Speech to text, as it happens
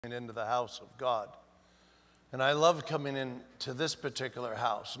Into the house of God. And I love coming into this particular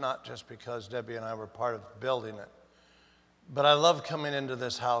house, not just because Debbie and I were part of building it, but I love coming into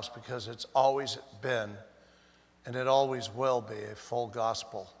this house because it's always been, and it always will be, a full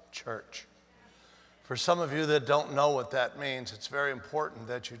gospel church. For some of you that don't know what that means, it's very important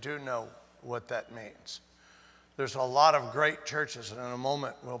that you do know what that means. There's a lot of great churches, and in a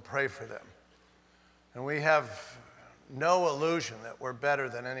moment we'll pray for them. And we have no illusion that we're better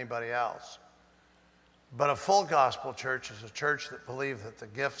than anybody else. But a full gospel church is a church that believes that the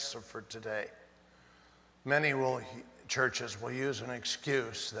gifts are for today. Many churches will use an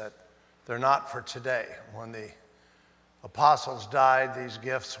excuse that they're not for today. When the apostles died, these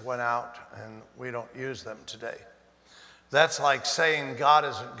gifts went out and we don't use them today. That's like saying God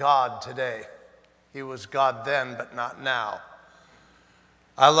isn't God today. He was God then, but not now.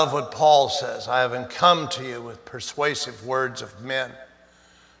 I love what Paul says. I haven't come to you with persuasive words of men,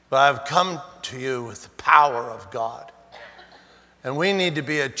 but I've come to you with the power of God. And we need to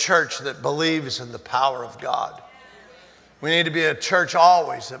be a church that believes in the power of God. We need to be a church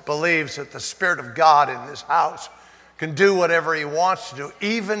always that believes that the Spirit of God in this house can do whatever He wants to do,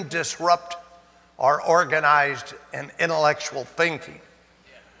 even disrupt our organized and intellectual thinking.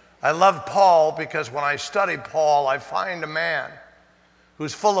 I love Paul because when I study Paul, I find a man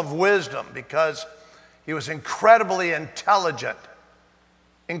who's full of wisdom because he was incredibly intelligent,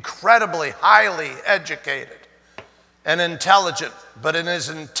 incredibly highly educated and intelligent. But in his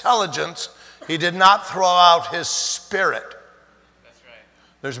intelligence, he did not throw out his spirit. That's right.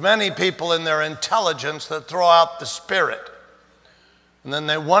 There's many people in their intelligence that throw out the spirit. And then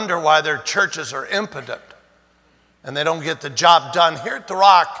they wonder why their churches are impotent and they don't get the job done. Here at the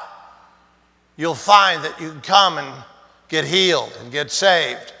Rock, you'll find that you can come and get healed and get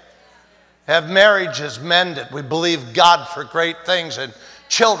saved. Have marriages mended. We believe God for great things, and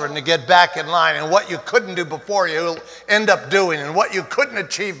children to get back in line. And what you couldn't do before, you'll end up doing. And what you couldn't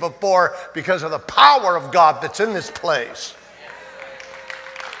achieve before because of the power of God that's in this place.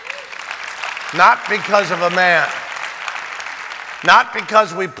 Not because of a man. Not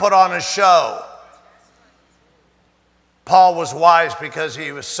because we put on a show. Paul was wise because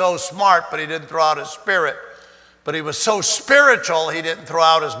he was so smart, but he didn't throw out his spirit. But he was so spiritual, he didn't throw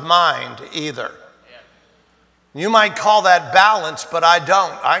out his mind either. You might call that balance, but I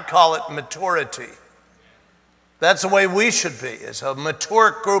don't. I call it maturity. That's the way we should be, is a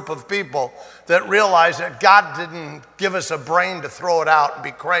mature group of people that realize that God didn't give us a brain to throw it out and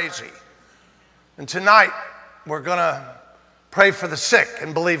be crazy. And tonight, we're going to pray for the sick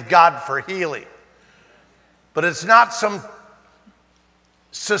and believe God for healing. But it's not some,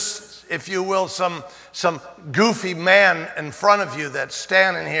 if you will, some goofy man in front of you that's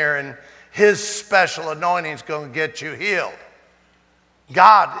standing here and his special anointing is going to get you healed.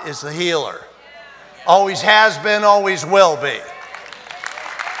 God is the healer. Always has been, always will be.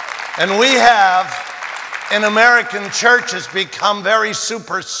 And we have, in American churches, become very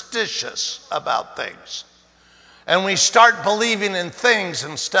superstitious about things. And we start believing in things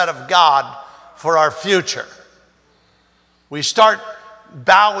instead of God for our future. We start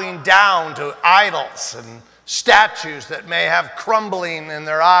bowing down to idols and statues that may have crumbling in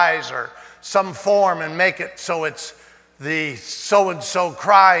their eyes or some form and make it so it's the so-and-so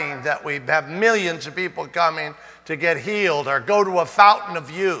crying that we have millions of people coming to get healed, or go to a fountain of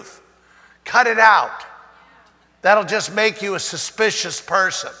youth. Cut it out. That'll just make you a suspicious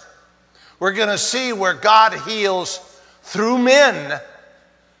person. We're going to see where God heals through men,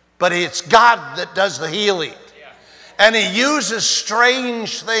 but it's God that does the healing. And He uses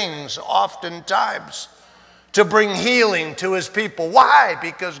strange things oftentimes to bring healing to His people. Why?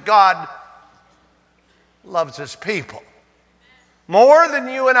 Because God loves His people more than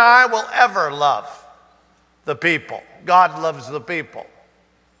you and I will ever love the people. God loves the people.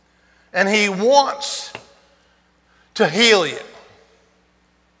 And He wants to heal you.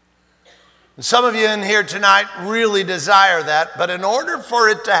 And some of you in here tonight really desire that, but in order for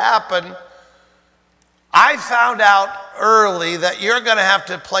it to happen, I found out early that you're going to have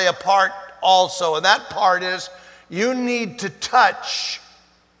to play a part also, and that part is you need to touch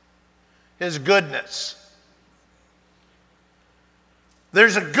His goodness.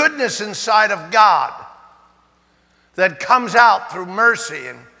 There's a goodness inside of God that comes out through mercy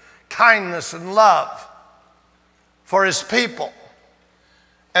and kindness and love for His people.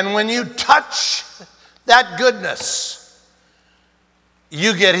 And when you touch that goodness,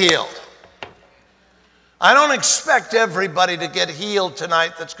 you get healed. I don't expect everybody to get healed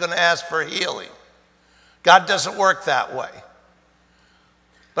tonight that's going to ask for healing. God doesn't work that way.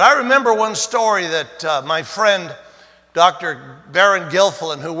 But I remember one story that my friend Dr. Baron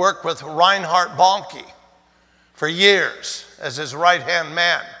Gilfillan, who worked with Reinhard Bonnke for years as his right-hand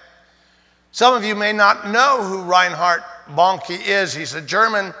man. Some of you may not know who Reinhard Bonnke is. He's a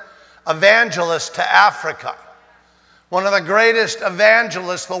German evangelist to Africa. One of the greatest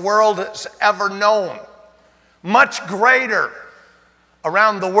evangelists the world has ever known. Much greater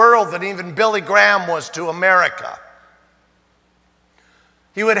around the world than even Billy Graham was to America.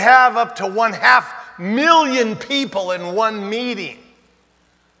 He would have up to 500,000 people in one meeting,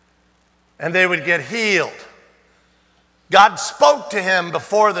 and they would get healed. God spoke to him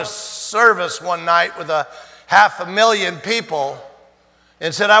before the service one night with 500,000 people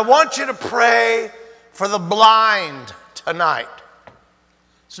and said, I want you to pray for the blind tonight.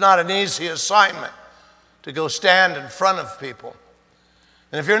 It's not an easy assignment to go stand in front of people.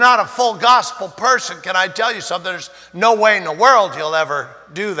 And if you're not a full gospel person, can I tell you something? There's no way in the world you'll ever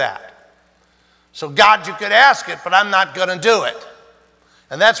do that. So God, you could ask it, but I'm not going to do it.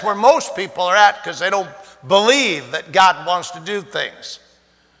 And that's where most people are at because they don't believe that God wants to do things.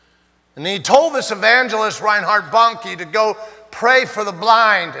 And he told this evangelist, Reinhard Bonnke, to go pray for the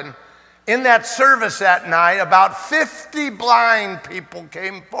blind. And in that service that night, about 50 blind people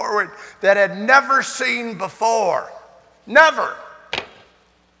came forward that had never seen before. Never.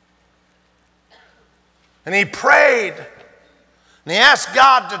 And he prayed, and he asked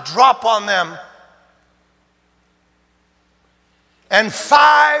God to drop on them. And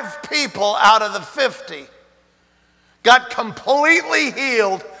 5 people out of the 50 got completely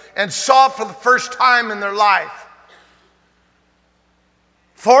healed and saw for the first time in their life.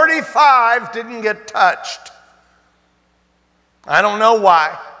 45 didn't get touched. I don't know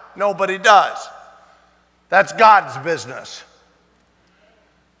why. Nobody does. That's God's business.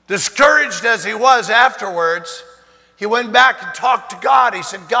 Discouraged as he was afterwards, he went back and talked to God. He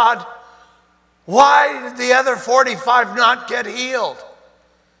said, God, why did the other 45 not get healed?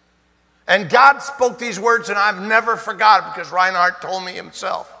 And God spoke these words, and I've never forgot it because Reinhard told me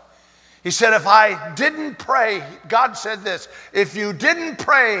himself. He said, if I didn't pray, God said this, if you didn't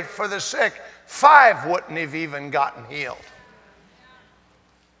pray for the sick, 5 wouldn't have even gotten healed.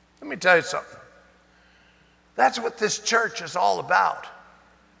 Let me tell you something. That's what this church is all about.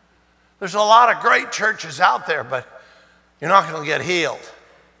 There's a lot of great churches out there, but you're not going to get healed.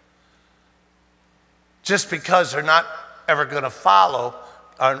 Just because they're not ever going to follow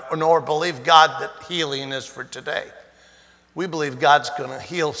nor believe God that healing is for today. We believe God's going to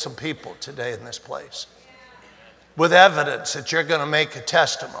heal some people today in this place with evidence that you're going to make a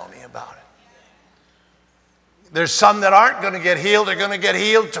testimony about it. There's some that aren't going to get healed. They're going to get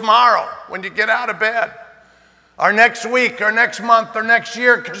healed tomorrow when you get out of bed, or next week, or next month, or next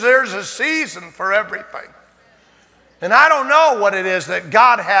year, because there's a season for everything. And I don't know what it is that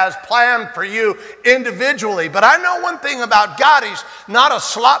God has planned for you individually, but I know one thing about God. He's not a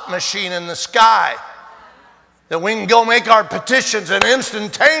slot machine in the sky that we can go make our petitions and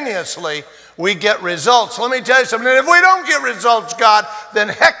instantaneously we get results. Let me tell you something. If we don't get results, God, then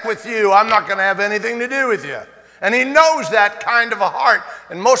heck with you. I'm not going to have anything to do with you. And he knows that kind of a heart.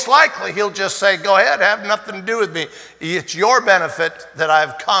 And most likely he'll just say, go ahead, have nothing to do with me. It's your benefit that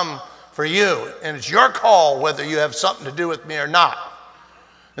I've come for you. And it's your call whether you have something to do with me or not.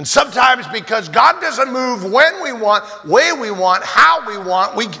 And sometimes because God doesn't move when we want, way we want, how we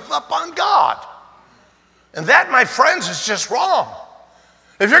want, we give up on God. And that, my friends, is just wrong.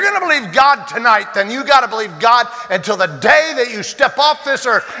 If you're going to believe God tonight, then you got to believe God until the day that you step off this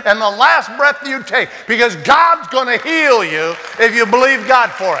earth and the last breath you take, because God's going to heal you if you believe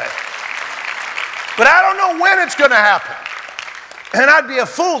God for it. But I don't know when it's going to happen. And I'd be a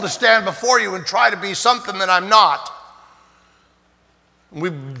fool to stand before you and try to be something that I'm not. We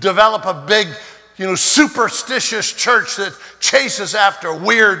develop a big, superstitious church that chases after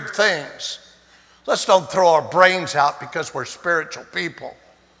weird things. Let's don't throw our brains out because we're spiritual people.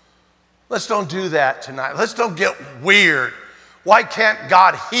 Let's don't do that tonight. Let's don't get weird. Why can't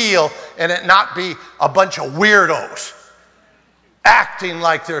God heal and it not be a bunch of weirdos acting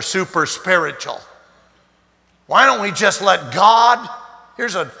like they're super spiritual? Why don't we just let God,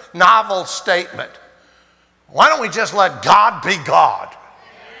 here's a novel statement. Why don't we just let God be God?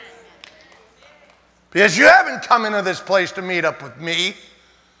 Because you haven't come into this place to meet up with me.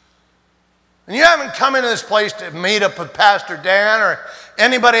 And you haven't come into this place to meet up with Pastor Dan or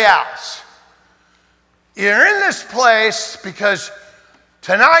anybody else. You're in this place because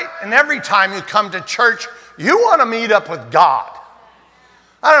tonight and every time you come to church, you want to meet up with God.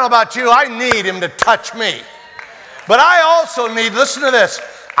 I don't know about you, I need him to touch me. But I also need, listen to this,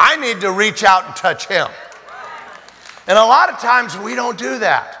 I need to reach out and touch him. And a lot of times we don't do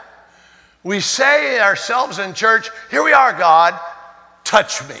that. We say ourselves in church, here we are, God,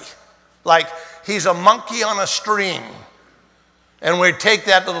 touch me. Like he's a monkey on a string. And we take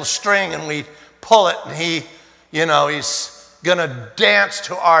that little string and we pull it, and he's going to dance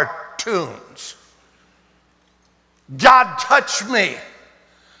to our tunes. God, touch me.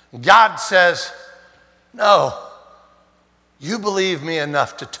 God says, no, you believe me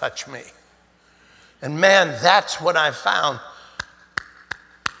enough to touch me. And man, that's when I found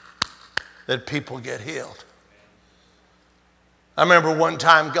that people get healed. I remember one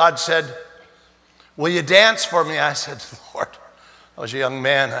time God said, will you dance for me? I said, Lord, I was a young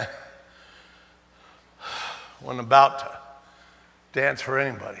man. I wasn't about to dance for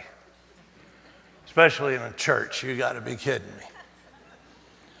anybody, especially in a church. You got to be kidding me.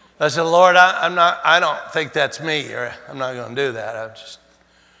 I said, Lord, I don't think that's me, or I'm not going to do that.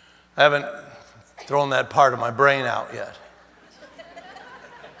 I haven't thrown that part of my brain out yet.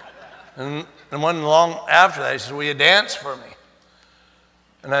 And wasn't long after that, he said, will you dance for me?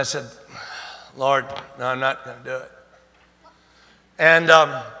 And I said, Lord, no, I'm not going to do it. And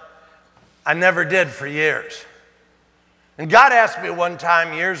I never did for years. And God asked me one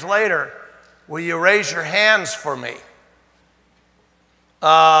time, years later, will you raise your hands for me?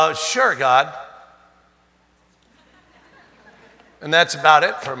 Sure, God. And that's about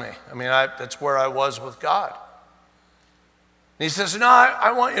it for me. I mean, that's where I was with God. And he says, no,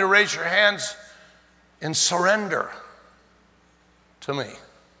 I want you to raise your hands in surrender to me.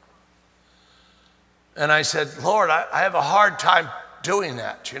 And I said, Lord, I have a hard time doing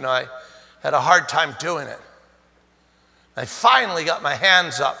that. I had a hard time doing it. I finally got my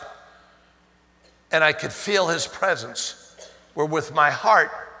hands up, and I could feel his presence. Where with my heart,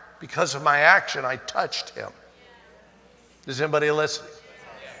 because of my action, I touched him. Is anybody listening?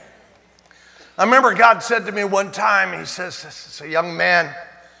 I remember God said to me one time, he says, this is a young man,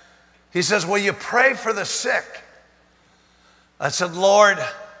 he says, will you pray for the sick? I said, Lord,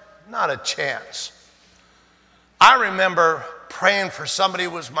 not a chance. I remember praying for somebody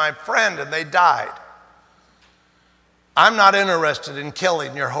who was my friend and they died. I'm not interested in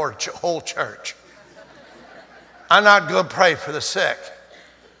killing your whole church. I'm not going to pray for the sick.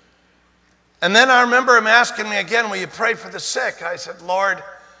 And then I remember him asking me again, will you pray for the sick? I said, Lord,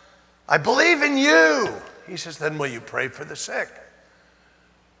 I believe in you. He says, then will you pray for the sick?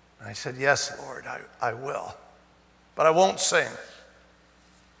 And I said, yes, Lord, I will. But I won't sing.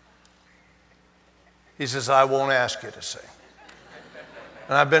 He says, I won't ask you to sing.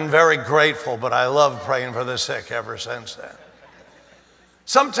 And I've been very grateful, but I love praying for the sick ever since then.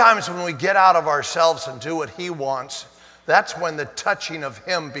 Sometimes when we get out of ourselves and do what he wants, that's when the touching of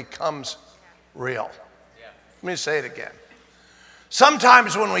him becomes real. Let me say it again.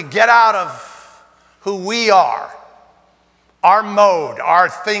 Sometimes when we get out of who we are, our mode, our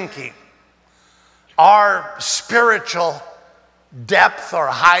thinking, our spiritual depth or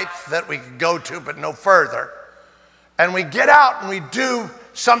height that we can go to but no further, and we get out and we do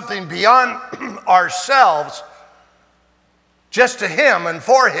something beyond ourselves, just to him and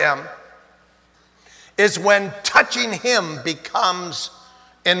for him, is when touching him becomes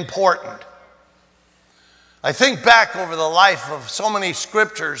important. I think back over the life of so many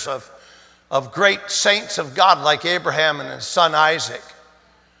scriptures of great saints of God like Abraham and his son Isaac.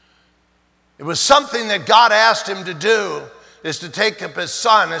 It was something that God asked him to do, is to take up his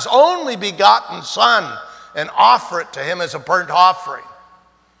son, his only begotten son, and offer it to him as a burnt offering.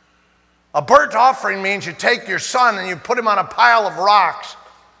 A burnt offering means you take your son and you put him on a pile of rocks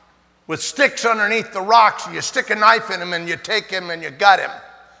with sticks underneath the rocks, and you stick a knife in him and you take him and you gut him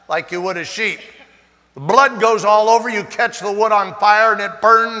like you would a sheep. The blood goes all over, you catch the wood on fire and it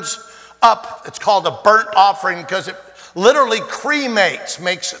burns up. It's called a burnt offering because it literally cremates,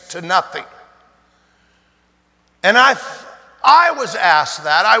 makes it to nothing. And I was asked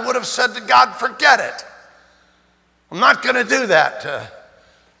that, I would have said to God, forget it. I'm not going to do that to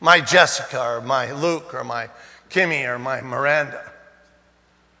my Jessica or my Luke or my Kimmy or my Miranda.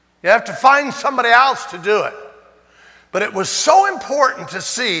 You have to find somebody else to do it. But it was so important to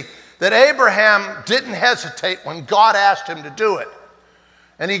see that Abraham didn't hesitate when God asked him to do it.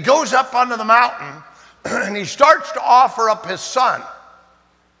 And he goes up onto the mountain and he starts to offer up his son.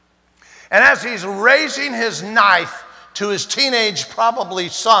 And as he's raising his knife to his teenage, probably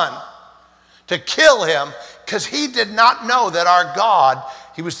son, to kill him, because he did not know that our God,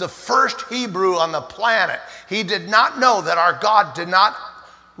 he was the first Hebrew on the planet. He did not know that our God did not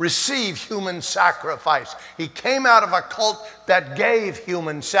receive human sacrifice. He came out of a cult that gave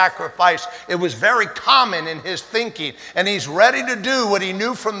human sacrifice. It was very common in his thinking. And he's ready to do what he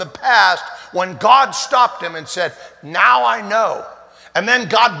knew from the past when God stopped him and said, now I know. And then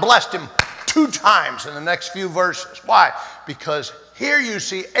God blessed him. 2 times in the next few verses. Why? Because here you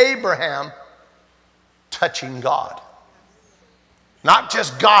see Abraham touching God. Not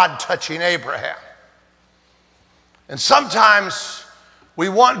just God touching Abraham. And sometimes we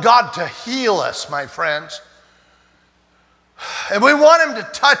want God to heal us, my friends. And we want him to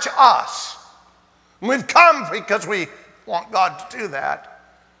touch us. And we've come because we want God to do that.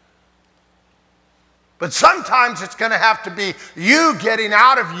 But sometimes it's going to have to be you getting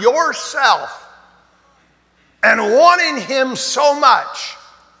out of yourself and wanting him so much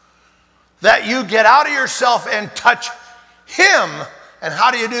that you get out of yourself and touch him. And how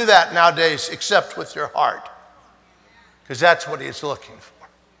do you do that nowadays except with your heart? Because that's what he's looking for.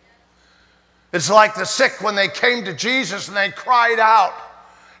 It's like the sick when they came to Jesus and they cried out,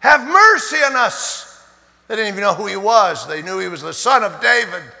 "Have mercy on us." They didn't even know who he was. They knew he was the son of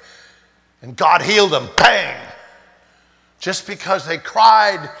David. And God healed them. Bang! Just because they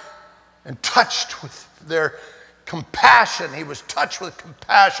cried and touched with their compassion. He was touched with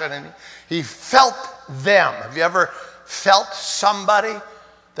compassion and he felt them. Have you ever felt somebody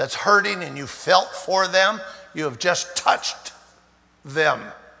that's hurting and you felt for them? You have just touched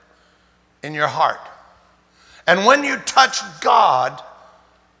them in your heart. And when you touch God,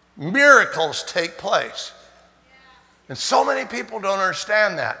 miracles take place. And so many people don't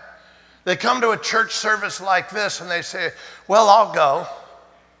understand that. They come to a church service like this and they say, "Well, I'll go.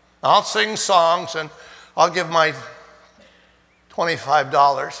 I'll sing songs and I'll give my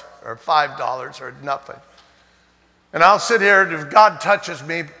 $25 or $5 or nothing. And I'll sit here and if God touches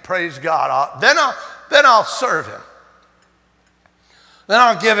me, praise God. Then I'll serve him. Then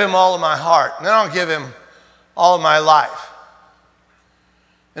I'll give him all of my heart. And then I'll give him all of my life."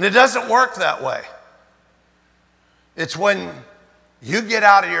 And it doesn't work that way. It's when you get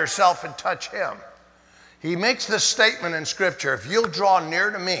out of yourself and touch him. He makes this statement in Scripture, "If you'll draw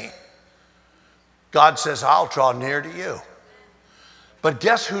near to me," God says, "I'll draw near to you." But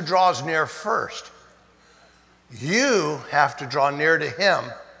guess who draws near first? You have to draw near to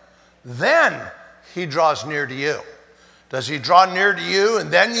him. Then he draws near to you. Does he draw near to you and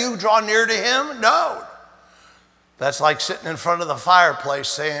then you draw near to him? No. That's like sitting in front of the fireplace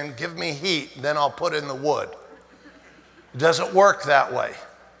saying, "Give me heat, and then I'll put in the wood." It doesn't work that way.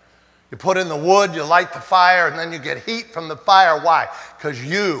 You put in the wood, you light the fire, and then you get heat from the fire. Why? Because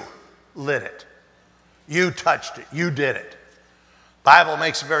you lit it. You touched it. You did it. The Bible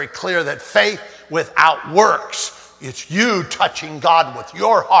makes it very clear that faith without works, it's you touching God with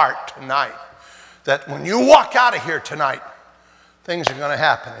your heart tonight. That when you walk out of here tonight, things are going to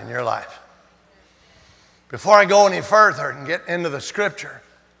happen in your life. Before I go any further and get into the Scripture,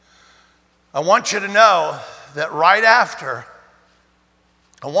 I want you to know that right after,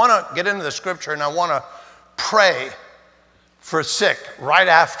 I want to get into the Scripture and I want to pray for sick right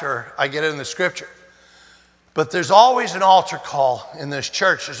after I get into the Scripture. But there's always an altar call in this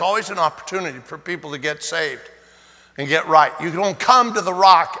church. There's always an opportunity for people to get saved and get right. You don't come to the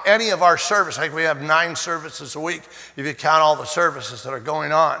Rock, any of our service. Like we have 9 services a week if you count all the services that are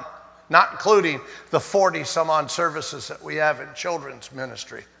going on, not including the 40 some odd services that we have in children's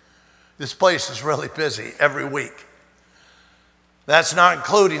ministry. This place is really busy every week. That's not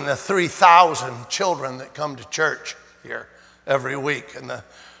including the 3,000 children that come to church here every week and the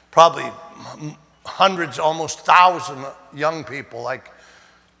probably hundreds, almost 1,000 young people like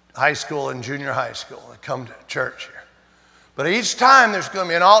high school and junior high school that come to church here. But each time there's going to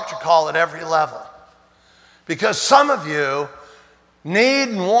be an altar call at every level. Because some of you need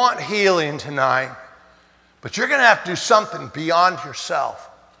and want healing tonight, but you're going to have to do something beyond yourself.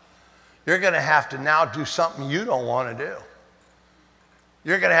 You're going to have to now do something you don't want to do.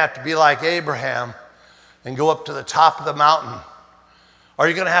 You're going to have to be like Abraham and go up to the top of the mountain. Or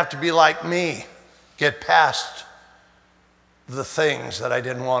you're going to have to be like me, get past the things that I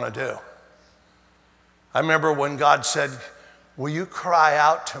didn't want to do. I remember when God said, "Will you cry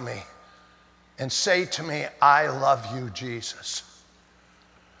out to me and say to me, 'I love you, Jesus'?"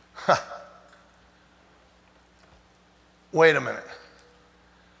 Wait a minute.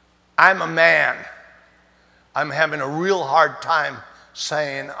 I'm a man. I'm having a real hard time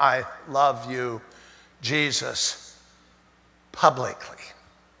saying, "I love you, Jesus," publicly.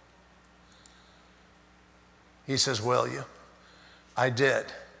 He says, "Will you?" I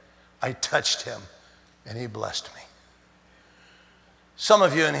did. I touched him, and he blessed me. Some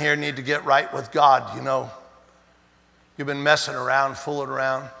of you in here need to get right with God. You know, you've been messing around, fooling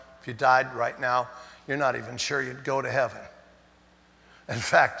around. If you died right now, you're not even sure you'd go to heaven. In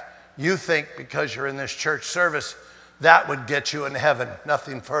fact, you think because you're in this church service, that would get you in heaven,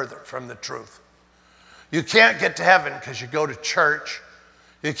 nothing further from the truth. You can't get to heaven because you go to church,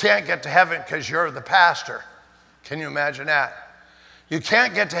 You can't get to heaven because you're the pastor. Can you imagine that? You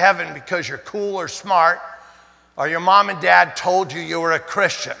can't get to heaven because you're cool or smart, or your mom and dad told you were a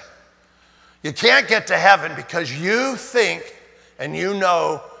Christian. You can't get to heaven because you think and you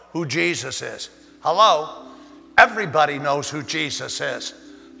know who Jesus is. Hello? Everybody knows who Jesus is.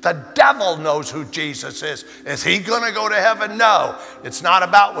 The devil knows who Jesus is. Is he going to go to heaven? No. It's not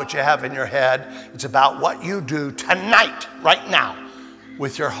about what you have in your head. It's about what you do tonight, right now,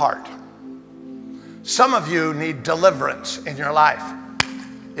 with your heart. Some of you need deliverance in your life.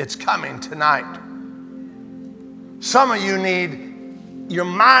 It's coming tonight. Some of you need your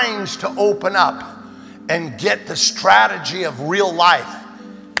minds to open up and get the strategy of real life.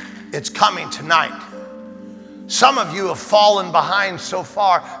 It's coming tonight. Some of you have fallen behind so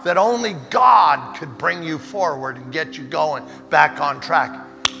far that only God could bring you forward and get you going back on track.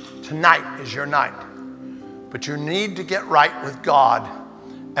 Tonight is your night. But you need to get right with God,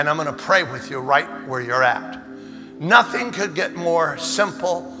 and I'm going to pray with you right where you're at. Nothing could get more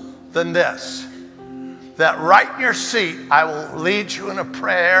simple than this. That right in your seat, I will lead you in a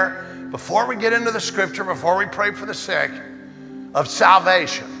prayer before we get into the scripture, before we pray for the sick, of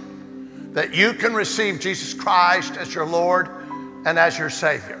salvation. That you can receive Jesus Christ as your Lord and as your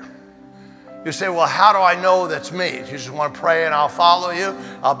Savior. You say, well, how do I know that's me? You just want to pray and I'll follow you?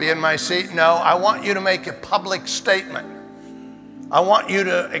 I'll be in my seat? No, I want you to make a public statement. I want you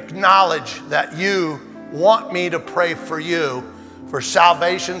to acknowledge that you want me to pray for you for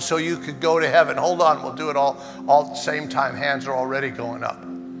salvation so you could go to heaven. Hold on, we'll do it all at the same time. Hands are already going up.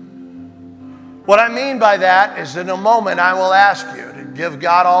 What I mean by that is in a moment I will ask you to give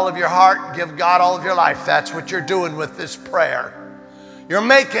God all of your heart, give God all of your life. That's what you're doing with this prayer. You're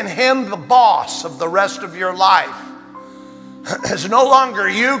making him the boss of the rest of your life. It's no longer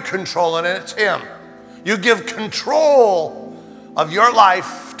you controlling it, it's him. You give control of your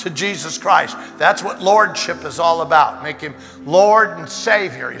life to Jesus Christ. That's what lordship is all about. Make him Lord and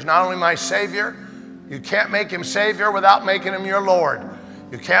Savior. He's not only my Savior, you can't make him Savior without making him your Lord.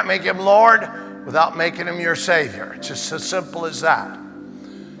 You can't make him Lord without making him your Savior. It's just as simple as that.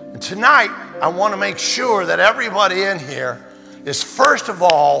 And tonight, I want to make sure that everybody in here is, first of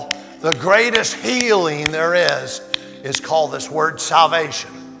all, the greatest healing there is called this word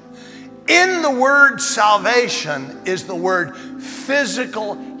salvation. In the word salvation is the word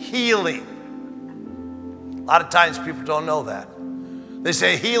physical healing. A lot of times people don't know that. They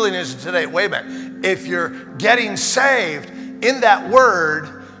say healing is today. Wait a minute. If you're getting saved, in that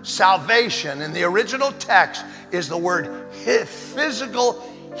word, salvation, in the original text, is the word physical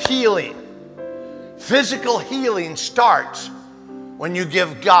healing. Physical healing starts when you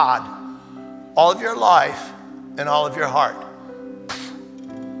give God all of your life and all of your heart.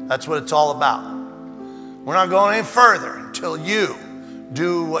 That's what it's all about. We're not going any further until you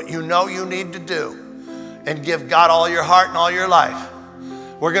do what you know you need to do and give God all your heart and all your life.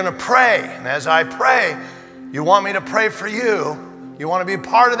 We're going to pray, and as I pray, you want me to pray for you. You want to be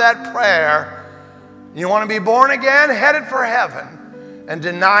part of that prayer. You want to be born again, headed for heaven, and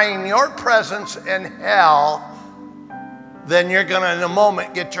denying your presence in hell, then you're going to, in a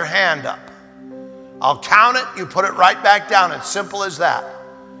moment, get your hand up. I'll count it, you put it right back down. It's simple as that.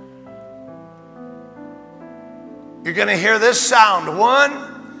 You're going to hear this sound.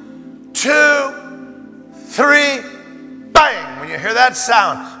 1, 2, 3, bang. When you hear that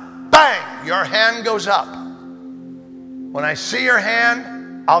sound, bang, your hand goes up. When I see your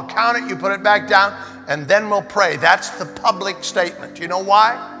hand, I'll count it, you put it back down, and then we'll pray. That's the public statement. You know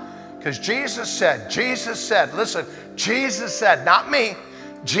why? Because Jesus said, listen, Jesus said, not me,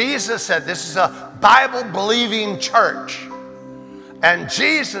 Jesus said, this is a Bible-believing church. And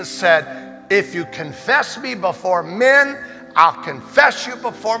Jesus said, if you confess me before men, I'll confess you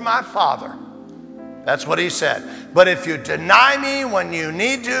before my Father. That's what he said. But if you deny me when you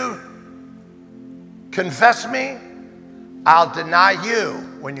need to confess me, I'll deny you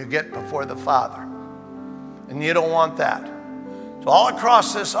when you get before the Father. And you don't want that. So all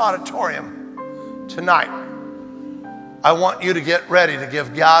across this auditorium tonight, I want you to get ready to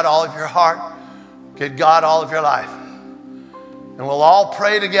give God all of your heart, give God all of your life. And we'll all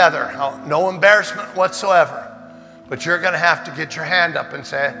pray together. No embarrassment whatsoever. But you're going to have to get your hand up and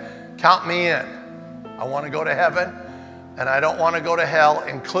say, count me in. I want to go to heaven, and I don't want to go to hell.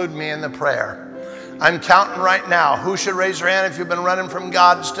 Include me in the prayer. I'm counting right now. Who should raise their hand if you've been running from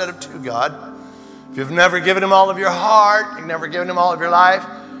God instead of to God? If you've never given him all of your heart, you've never given him all of your life,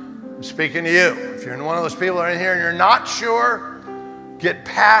 I'm speaking to you. If you're one of those people that are in here and you're not sure, get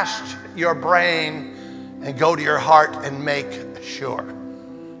past your brain and go to your heart and make sure.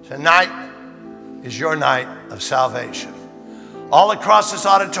 Tonight is your night of salvation. All across this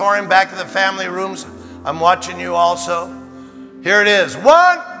auditorium, back in the family rooms, I'm watching you also. Here it is.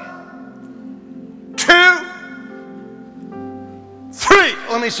 1, 2, 3.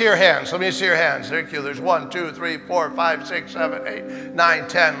 Let me see your hands. Let me see your hands. Thank you. There's 1, 2, 3, 4, 5, 6, 7, 8, 9,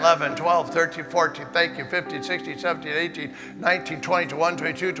 10, 11, 12, 13, 14. Thank you. 15, 16, 17, 18, 19, 20, 21,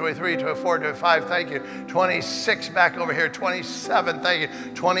 22, 23, 24, 25. Thank you. 26 back over here. 27. Thank you.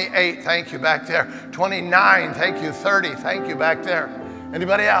 28. Thank you back there. 29. Thank you. 30. Thank you back there.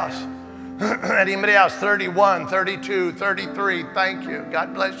 Anybody else? Anybody else? 31, 32, 33. Thank you.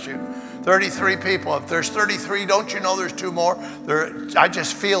 God bless you. 33 people. If there's 33, don't you know there's 2 more? I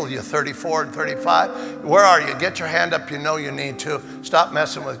just feel you, 34 and 35. Where are you? Get your hand up. You know you need to. Stop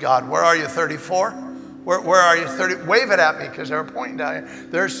messing with God. Where are you, 34? Where are you, 30? Wave it at me because they're pointing down here.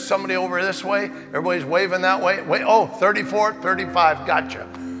 There's somebody over this way. Everybody's waving that way. Wait, oh, 34, 35. Gotcha.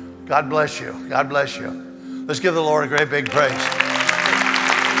 God bless you. God bless you. Let's give the Lord a great big praise.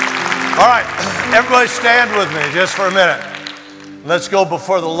 All right, everybody stand with me just for a minute. Let's go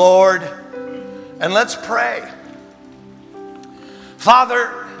before the Lord and let's pray.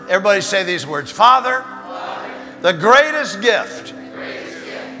 Father, everybody say these words. Father, the greatest gift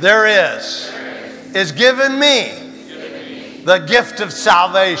there is given me the gift of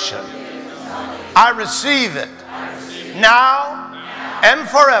salvation. I receive it now and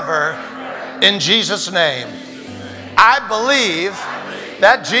forever in Jesus' name. I believe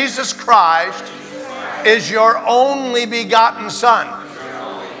that Jesus Christ is your only begotten Son.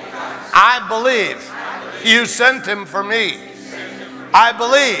 I believe you sent him for me. I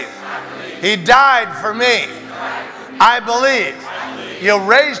believe he died for me. I believe you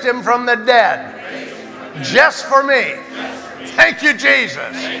raised him from the dead just for me. Thank you,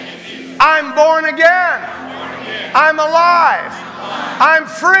 Jesus. I'm born again. I'm alive. I'm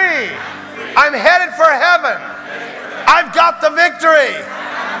free. I'm headed for heaven. I've got the victory.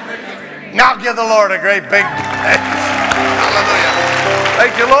 Now give the Lord a great big praise. Hallelujah.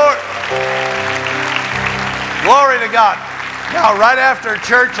 Thank you, Lord. Glory to God. Now, right after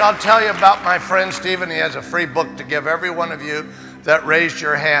church, I'll tell you about my friend Stephen. He has a free book to give every one of you that raised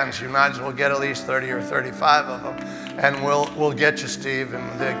your hands. You might as well get at least 30 or 35 of them. And we'll get you, Steve. And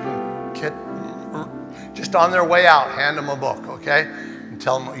they can get, just on their way out, hand them a book, okay? And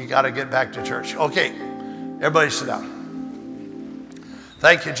tell them you got to get back to church. Okay, everybody sit down.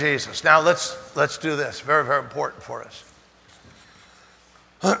 Thank you, Jesus. Now let's do this. Very, very important for us.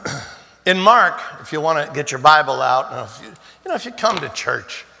 In Mark, if you want to get your Bible out, and if you come to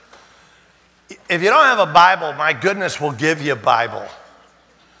church, if you don't have a Bible, my goodness, we'll give you a Bible.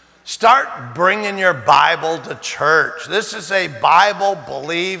 Start bringing your Bible to church. This is a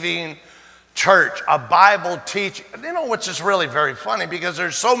Bible-believing church, a Bible teaching. You know what's just really very funny, because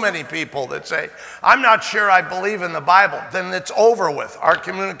there's so many people that say, I'm not sure I believe in the Bible. Then it's over with. Our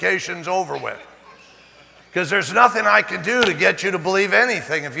communication's over with. Because there's nothing I can do to get you to believe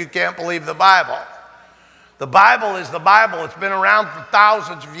anything if you can't believe the Bible. The Bible is the Bible. It's been around for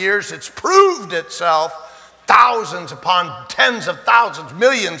thousands of years. It's proved itself thousands upon tens of thousands,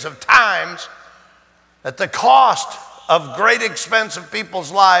 millions of times at the cost of great expense of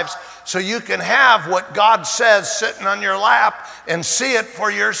people's lives, so you can have what God says sitting on your lap and see it for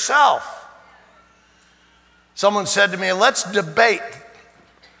yourself. Someone said to me, let's debate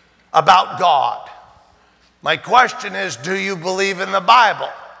about God. My question is, do you believe in the Bible?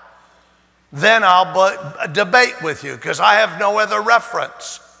 Then I'll debate with you, because I have no other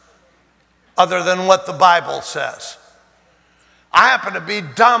reference other than what the Bible says. I happen to be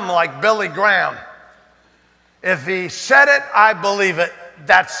dumb like Billy Graham. If he said it, I believe it.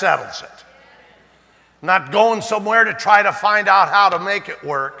 That settles it. Not going somewhere to try to find out how to make it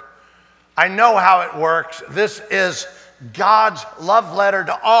work. I know how it works. This is God's love letter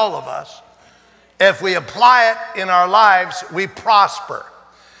to all of us. If we apply it in our lives, we prosper.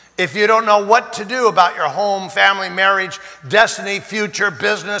 If you don't know what to do about your home, family, marriage, destiny, future,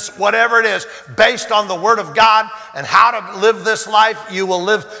 business, whatever it is, based on the Word of God and how to live this life, you will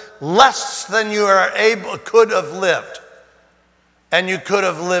live less than you could have lived. And you could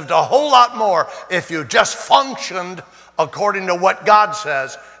have lived a whole lot more if you just functioned according to what God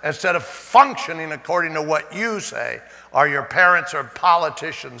says, instead of functioning according to what you say or your parents or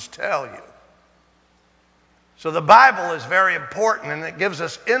politicians tell you. So the Bible is very important, and it gives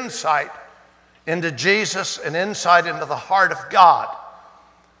us insight into Jesus and insight into the heart of God.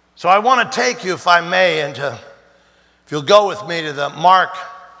 So I want to take you, if I may, if you'll go with me to the Mark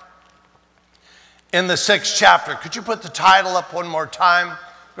in the 6th chapter. Could you put the title up one more time?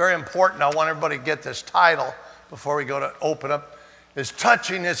 Very important. I want everybody to get this title before we go to open up. Is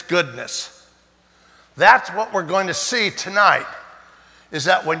Touching His Goodness. That's what we're going to see tonight. is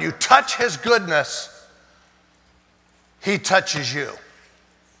that when you touch his goodness, he touches you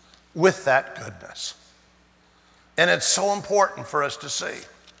with that goodness. And it's so important for us to see.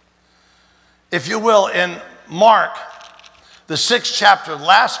 If you will, in Mark, the 6th chapter,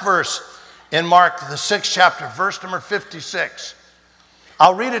 last verse in Mark, the 6th chapter, verse number 56.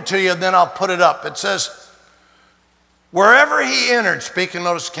 I'll read it to you and then I'll put it up. It says, wherever he entered, speaking,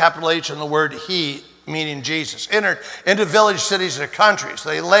 notice capital H in the word he, meaning Jesus, entered into village, cities, or countries.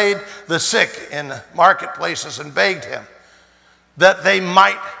 They laid the sick in marketplaces and begged him that they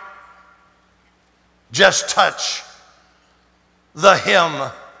might just touch the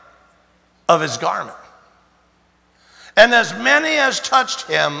hem of his garment. And as many as touched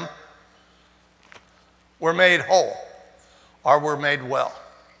him were made whole, or were made well,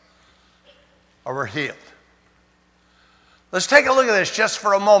 or were healed. Let's take a look at this just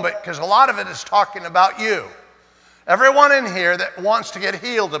for a moment, because a lot of it is talking about you. Everyone in here that wants to get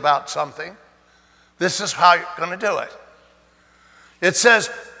healed about something, this is how you're going to do it. It says,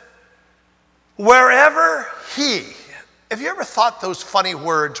 wherever he, have you ever thought those funny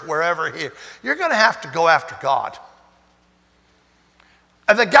words, wherever he, you're going to have to go after God.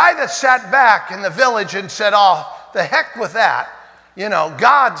 And the guy that sat back in the village and said, oh, the heck with that. You know,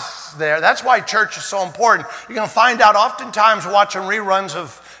 God's there. That's why church is so important. You're going to find out oftentimes watching reruns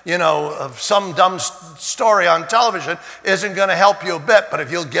of, you know, of some dumb story on television isn't going to help you a bit. But if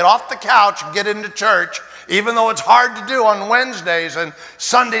you'll get off the couch and get into church, even though it's hard to do on Wednesdays and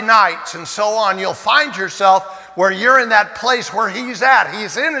Sunday nights and so on, you'll find yourself where you're in that place where he's at.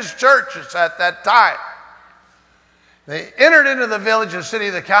 He's in his church at that time. They entered into the village, the city,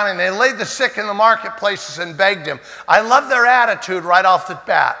 the county, and they laid the sick in the marketplaces and begged him. I love their attitude right off the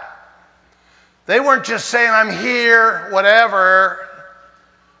bat. They weren't just saying, I'm here, whatever,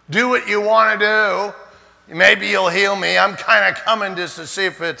 do what you want to do. Maybe you'll heal me. I'm kind of coming just to see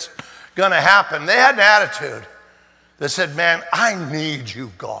if it's going to happen. They had an attitude that said, man, I need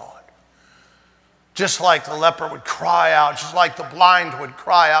you, God. Just like the leper would cry out, just like the blind would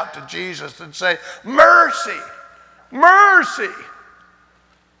cry out to Jesus and say, mercy. Mercy. I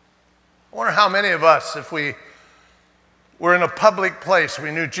wonder how many of us, if we were in a public place,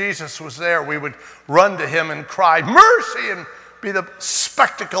 we knew Jesus was there, we would run to him and cry, mercy, and be the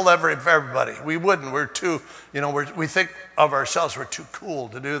spectacle of everybody. We wouldn't. We're too, you know, we think of ourselves, we're too cool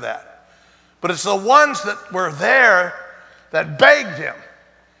to do that. But it's the ones that were there that begged him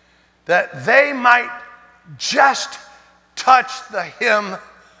that they might just touch the hem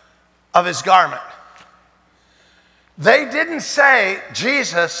of his garment. They didn't say,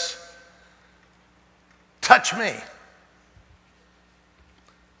 Jesus, touch me.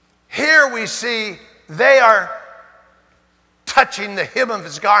 Here we see they are touching the hem of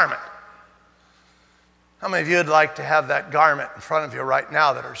his garment. How many of you would like to have that garment in front of you right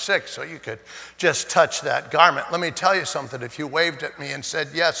now that are sick so you could just touch that garment? Let me tell you something. If you waved at me and said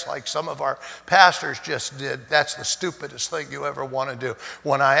yes, like some of our pastors just did, that's the stupidest thing you ever want to do.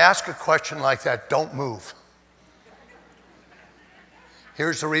 When I ask a question like that, don't move.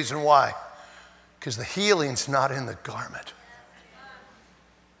 Here's the reason why. Because the healing's not in the garment.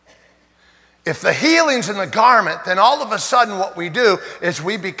 If the healing's in the garment, then all of a sudden what we do is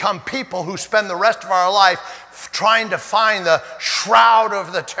we become people who spend the rest of our life trying to find the shroud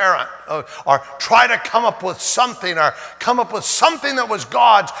of the terror, or try to come up with something, or come up with something that was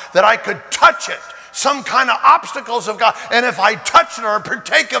God's, that I could touch it. Some kind of obstacles of God, and if I touch it or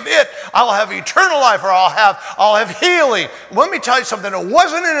partake of it, I'll have eternal life, or I'll have healing. Let me tell you something. It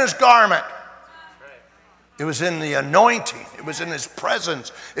wasn't in his garment. It was in the anointing. It was in his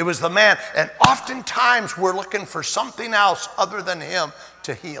presence. It was the man. And oftentimes we're looking for something else other than him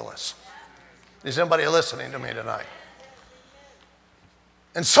to heal us. Is anybody listening to me tonight?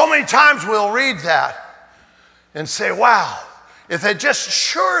 And so many times we'll read that and say, wow, if they just,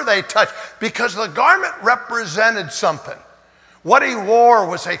 sure they touched, because the garment represented something. What he wore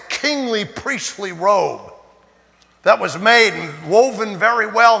was a kingly priestly robe that was made and woven very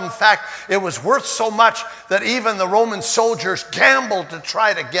well. In fact, it was worth so much that even the Roman soldiers gambled to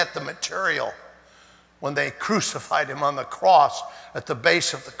try to get the material when they crucified him on the cross, at the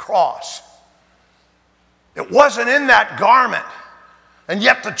base of the cross. It wasn't in that garment. And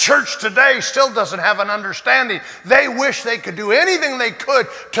yet the church today still doesn't have an understanding. They wish they could do anything they could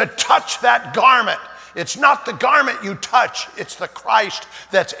to touch that garment. It's not the garment you touch, it's the Christ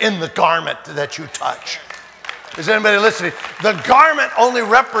that's in the garment that you touch. Is anybody listening? The garment only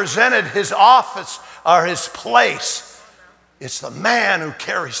represented his office or his place. It's the man who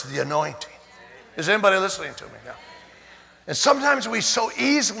carries the anointing. Is anybody listening to me now? And sometimes we so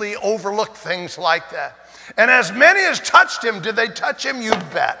easily overlook things like that. And as many as touched him, did they touch him? You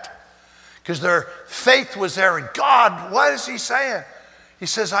bet. Because their faith was there. And God, what is he saying? He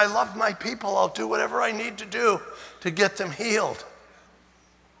says, I love my people. I'll do whatever I need to do to get them healed.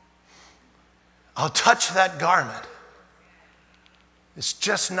 I'll touch that garment. It's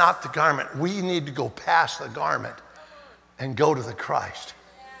just not the garment. We need to go past the garment and go to the Christ,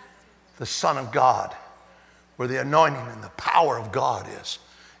 the Son of God, where the anointing and the power of God is.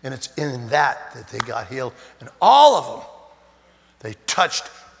 And it's in that they got healed. And all of them, they touched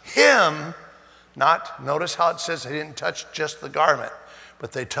him. Notice how it says they didn't touch just the garment,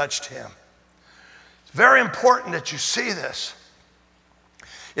 but they touched him. It's very important that you see this.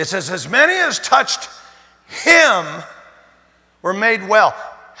 It says, as many as touched him were made well.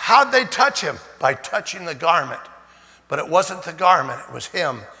 How'd they touch him? By touching the garment. But it wasn't the garment, it was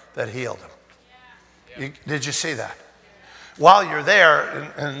him that healed him. Did you see that? While you're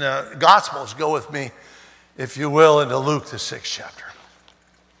there in the Gospels, go with me, if you will, into Luke, the 6th chapter.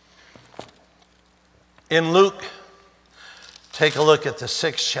 In Luke, take a look at the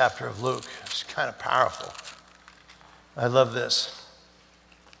 6th chapter of Luke. It's kind of powerful. I love this.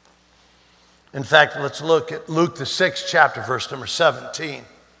 In fact, let's look at Luke, the 6th chapter, verse number 17.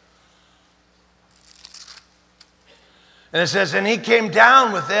 And it says, and he came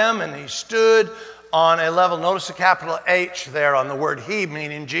down with them and he stood on a level. Notice the capital H there on the word he,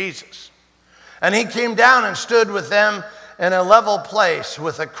 meaning Jesus. And he came down and stood with them in a level place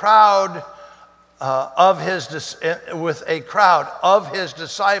with a crowd of his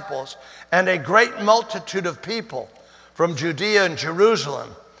disciples and a great multitude of people from Judea and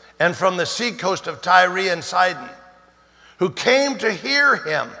Jerusalem and from the seacoast of Tyre and Sidon, who came to hear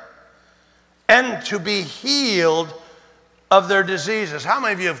him and to be healed of their diseases. How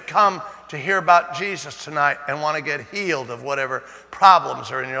many of you have come to hear about Jesus tonight and want to get healed of whatever problems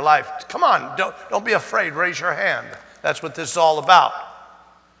are in your life? Come on, don't be afraid. Raise your hand. That's what this is all about.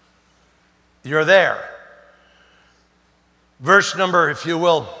 You're there. Verse number, if you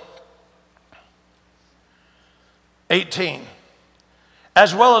will, 18.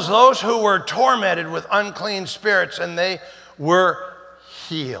 As well as those who were tormented with unclean spirits, and they were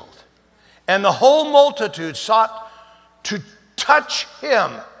healed. And the whole multitude sought to touch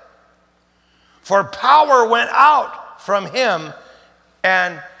him, for power went out from him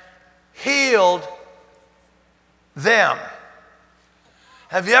and healed them.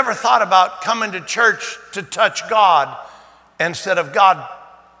 Have you ever thought about coming to church to touch God instead of God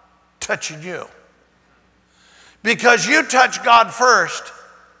touching you? Because you touch God first,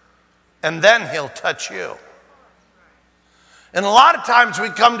 and then he'll touch you. And a lot of times we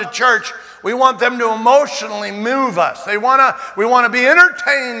come to church, we want them to emotionally move us. We want to be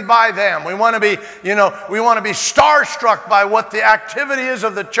entertained by them. We want to be, we want to be starstruck by what the activity is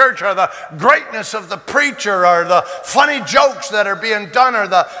of the church, or the greatness of the preacher, or the funny jokes that are being done, or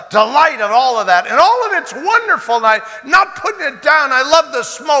the delight of all of that. And all of it's wonderful, and I'm not putting it down. I love the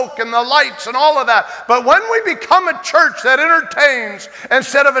smoke and the lights and all of that. But when we become a church that entertains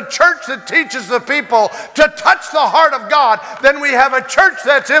instead of a church that teaches the people to touch the heart of God, then we have a church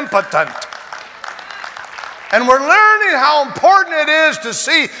that's impotent. And we're learning how important it is to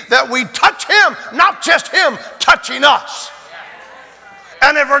see that we touch him, not just him touching us.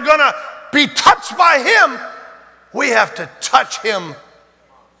 And if we're going to be touched by him, we have to touch him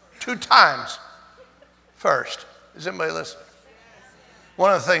 2 times first. Is anybody listening?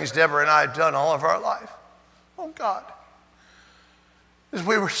 One of the things Deborah and I have done all of our life, oh God, is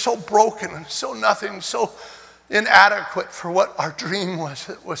we were so broken and so nothing, so inadequate for what our dream was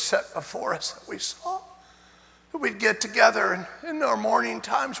that was set before us that we saw. We'd get together, and in our morning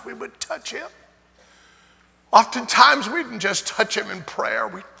times we would touch him. Oftentimes we didn't just touch him in prayer.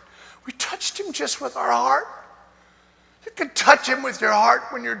 We touched him just with our heart. You can touch him with your heart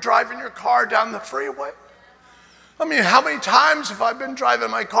when you're driving your car down the freeway. I mean, how many times have I been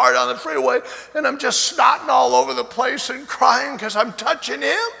driving my car down the freeway and I'm just snotting all over the place and crying because I'm touching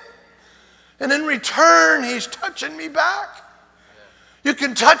him? And in return, he's touching me back. You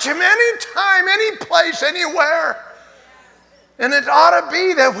can touch him anytime, any place, anywhere. And it ought to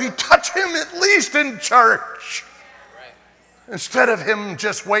be that we touch him at least in church, instead of him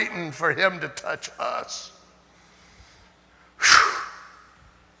just waiting for him to touch us. Whew.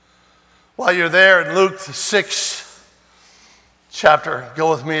 While you're there in Luke, the 6th chapter,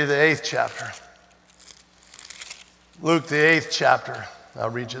 go with me to the 8th chapter. Luke, the 8th chapter. I'll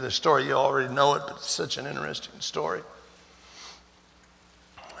read you this story. You already know it, but it's such an interesting story.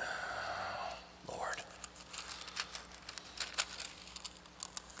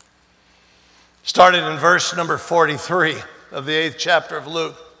 Started in verse number 43 of the 8th chapter of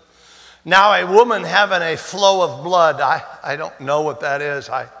Luke. Now a woman having a flow of blood, I don't know what that is.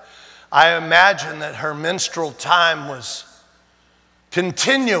 I imagine that her menstrual time was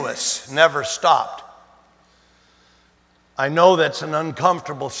continuous, never stopped. I know that's an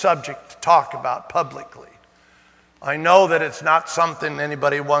uncomfortable subject to talk about publicly. I know that it's not something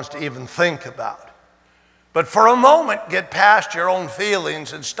anybody wants to even think about. But for a moment, get past your own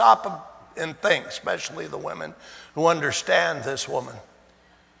feelings and stop and think, especially the women who understand this woman.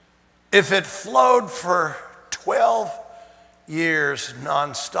 If it flowed for 12 years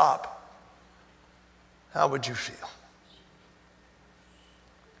nonstop, how would you feel?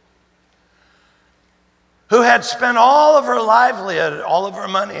 Who had spent all of her livelihood, all of her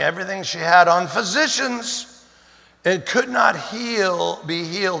money, everything she had on physicians, and could not be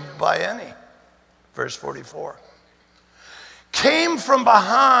healed by any. Verse 44. Came from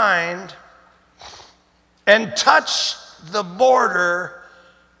behind and touched the border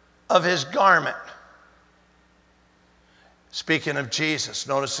of his garment. Speaking of Jesus,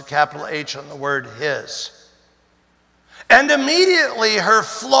 notice the capital H on the word his. And immediately her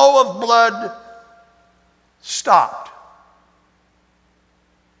flow of blood stopped.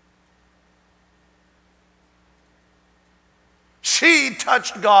 She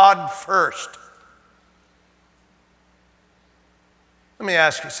touched God first. Let me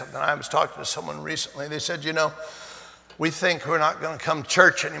ask you something. I was talking to someone recently. They said, you know, we think we're not going to come to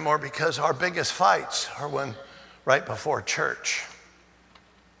church anymore because our biggest fights are when right before church.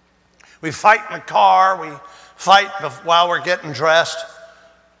 We fight in the car. We fight while we're getting dressed.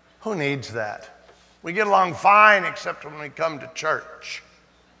 Who needs that? We get along fine except when we come to church.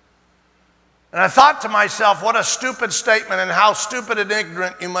 And I thought to myself, what a stupid statement, and how stupid and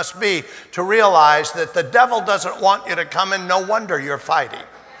ignorant you must be to realize that the devil doesn't want you to come in. No wonder you're fighting.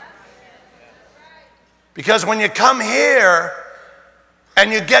 Because when you come here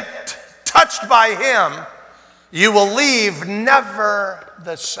and you get touched by him, you will leave never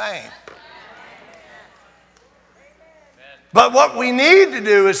the same. But what we need to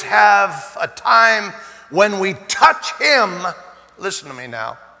do is have a time when we touch him, listen to me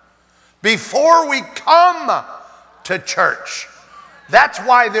now, before we come to church. That's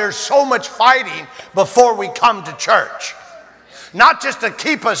why there's so much fighting before we come to church. Not just to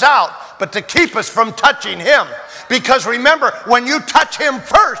keep us out, but to keep us from touching him. Because remember, when you touch him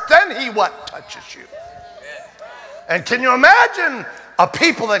first, then he what? Touches you. And can you imagine a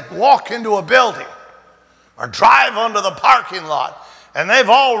people that walk into a building or drive onto the parking lot and they've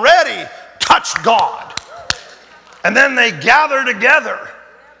already touched God. And then they gather together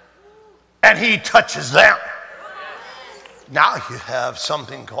and he touches them. Now you have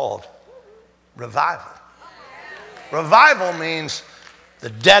something called revival. Revival means the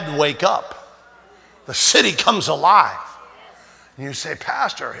dead wake up. The city comes alive. And you say,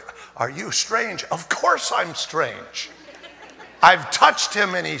 Pastor, are you strange? Of course I'm strange. I've touched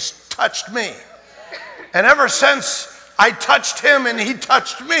him and he's touched me. And ever since I touched him and he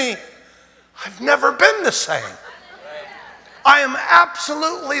touched me, I've never been the same. I am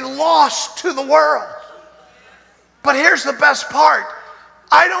absolutely lost to the world. But here's the best part.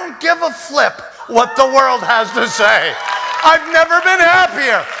 I don't give a flip what the world has to say. I've never been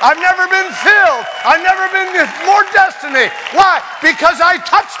happier. I've never been filled. I've never been with more destiny. Why? Because I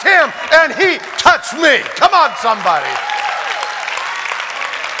touched him and he touched me. Come on, somebody.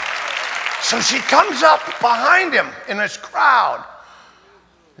 So she comes up behind him in this crowd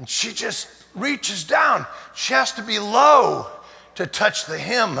and she just reaches down. She has to be low to touch the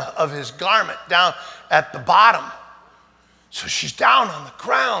hem of his garment down at the bottom. So she's down on the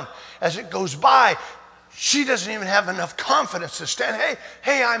ground as it goes by. She doesn't even have enough confidence to stand.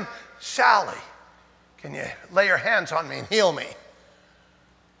 Hey, I'm Sally. Can you lay your hands on me and heal me?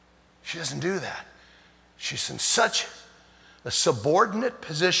 She doesn't do that. She's in such a subordinate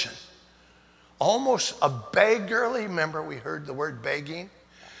position, almost a beggarly, remember we heard the word begging?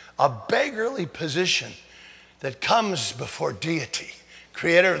 A beggarly position that comes before deity,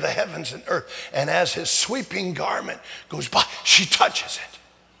 creator of the heavens and earth. And as his sweeping garment goes by, she touches it.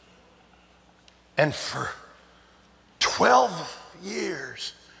 And for 12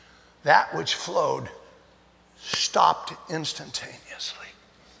 years, that which flowed stopped instantaneously.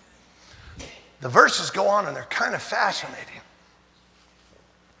 The verses go on and they're kind of fascinating.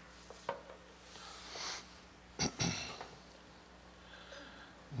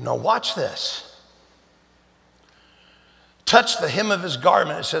 Now watch this. Touched the hem of his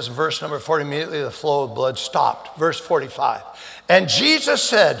garment, it says in verse number 40, immediately the flow of blood stopped. Verse 45. And Jesus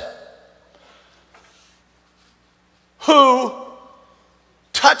said, who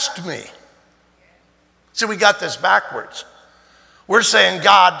touched me? See, we got this backwards. We're saying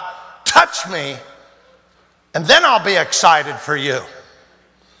God touch me, and then I'll be excited for you.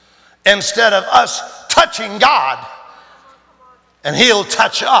 Instead of us touching God, and he'll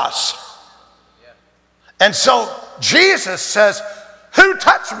touch us. And so Jesus says, who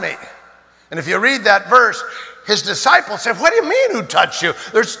touched me? And if you read that verse, his disciples said, what do you mean who touched you?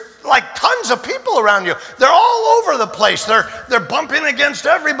 There's like tons of people around you. They're all over the place. They're bumping against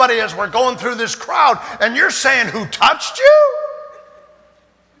everybody as we're going through this crowd. And you're saying, who touched you?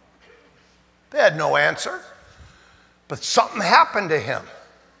 They had no answer. But something happened to him.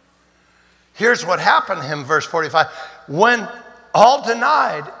 Here's what happened to him, verse 45. When all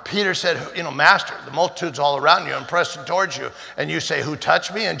denied, Peter said, Master, the multitude's all around you and pressing towards you. And you say, who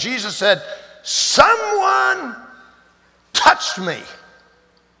touched me? And Jesus said, someone touched me.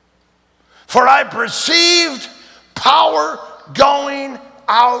 For I perceived power going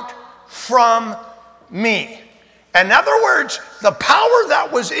out from me. In other words, the power that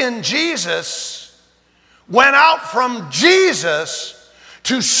was in Jesus went out from Jesus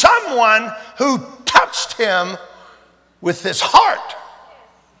to someone who touched him with his heart,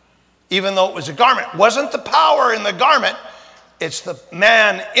 even though it was a garment. It wasn't the power in the garment, it's the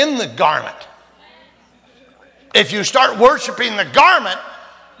man in the garment. If you start worshiping the garment,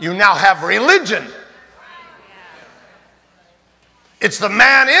 you now have religion. It's the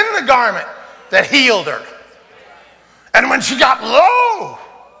man in the garment that healed her. And when she got low,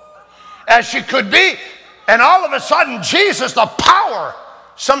 as she could be, and all of a sudden Jesus, the power,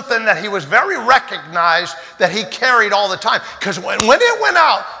 something that he was very recognized that he carried all the time. Because when it went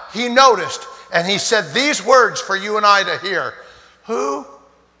out, he noticed, and he said these words for you and I to hear. Who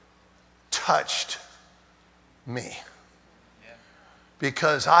touched me?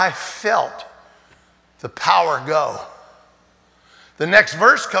 Because I felt the power go. The next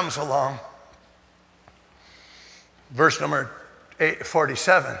verse comes along. Verse number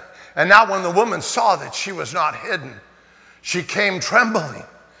 47. And now when the woman saw that she was not hidden, she came trembling,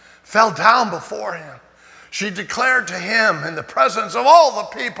 fell down before him. She declared to him in the presence of all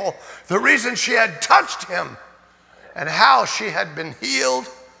the people the reason she had touched him and how she had been healed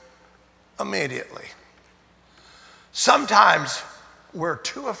immediately. Sometimes we're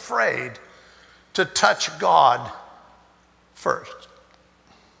too afraid to touch God first.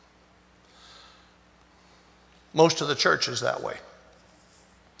 Most of the church is that way.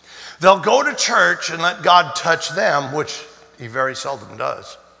 They'll go to church and let God touch them, which he very seldom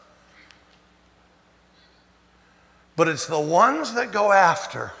does. But it's the ones that go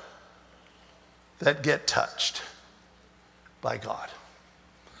after that get touched by God.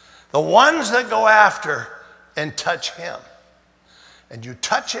 The ones that go after and touch him. And you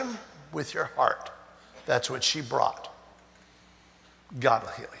touch him with your heart. That's what she brought. God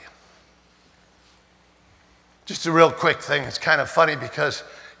will heal you. Just a real quick thing. It's kind of funny because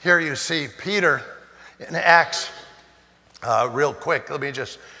here you see Peter in Acts. Real quick, let me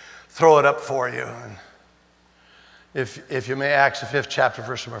just throw it up for you. And if you may, Acts the 5th chapter,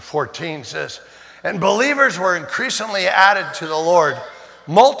 verse number 14 says, and believers were increasingly added to the Lord,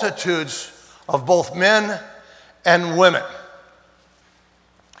 multitudes of both men and women.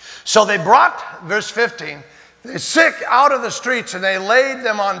 So they brought, verse 15, the sick out of the streets, and they laid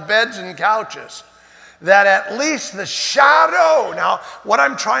them on beds and couches, that at least the shadow. Now, what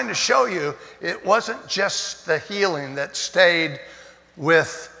I'm trying to show you, it wasn't just the healing that stayed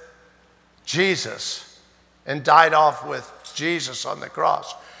with Jesus and died off with Jesus on the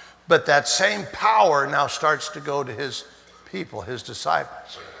cross, but that same power now starts to go to his people, his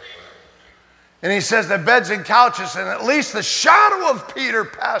disciples. And he says the beds and couches, and at least the shadow of Peter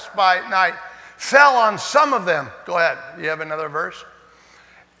passed by at night, fell on some of them. Go ahead. You have another verse?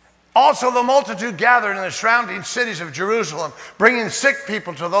 Also the multitude gathered in the surrounding cities of Jerusalem, bringing sick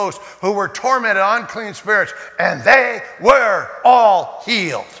people to those who were tormented, unclean spirits, and they were all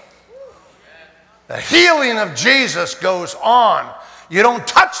healed. The healing of Jesus goes on. You don't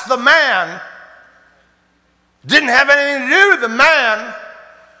touch the man. Didn't have anything to do with the man.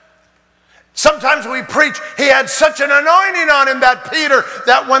 Sometimes we preach, he had such an anointing on him, that Peter,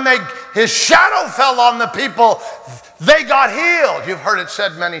 that when his shadow fell on the people, they got healed. You've heard it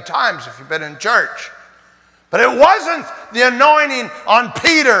said many times if you've been in church. But it wasn't the anointing on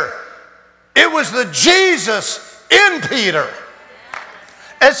Peter. It was the Jesus in Peter.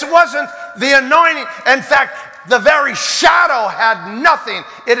 It wasn't the anointing. In fact, the very shadow had nothing.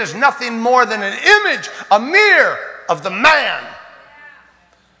 It is nothing more than an image, a mirror of the man.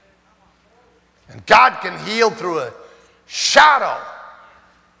 And God can heal through a shadow.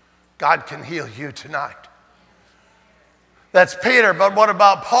 God can heal you tonight. That's Peter, but what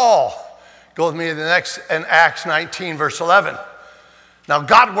about Paul? Go with me to the next, in Acts 19, verse 11. Now,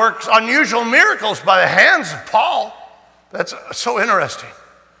 God works unusual miracles by the hands of Paul. That's so interesting.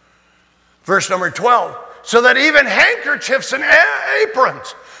 Verse number 12, so that even handkerchiefs and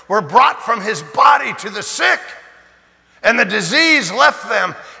aprons were brought from his body to the sick, and the disease left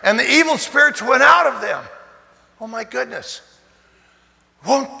them, and the evil spirits went out of them. Oh my goodness.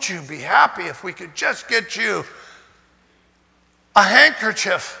 Won't you be happy if we could just get you a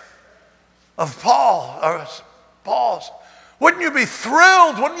handkerchief of Paul's? Wouldn't you be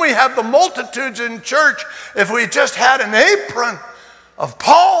thrilled? Wouldn't we have the multitudes in church if we just had an apron of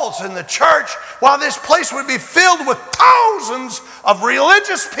Paul's in the church? While this place would be filled with thousands of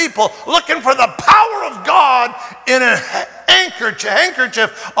religious people looking for the power of God in a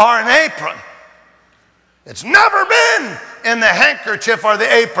handkerchief or an apron. It's never been in the handkerchief or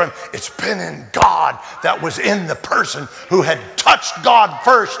the apron. It's been in God that was in the person who had touched God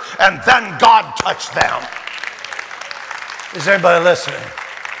first, and then God touched them. Is anybody listening?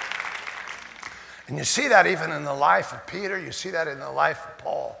 And you see that even in the life of Peter. You see that in the life of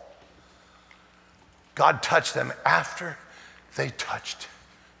Paul. God touched them after they touched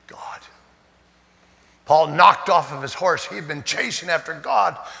God. Paul knocked off of his horse. He had been chasing after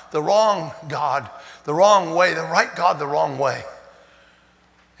God, the wrong way, the right God, the wrong way.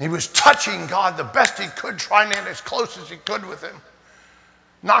 He was touching God the best he could, trying to get as close as he could with him.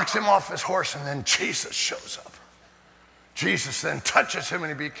 Knocks him off his horse, and then Jesus shows up. Jesus then touches him,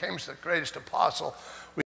 and he becomes the greatest apostle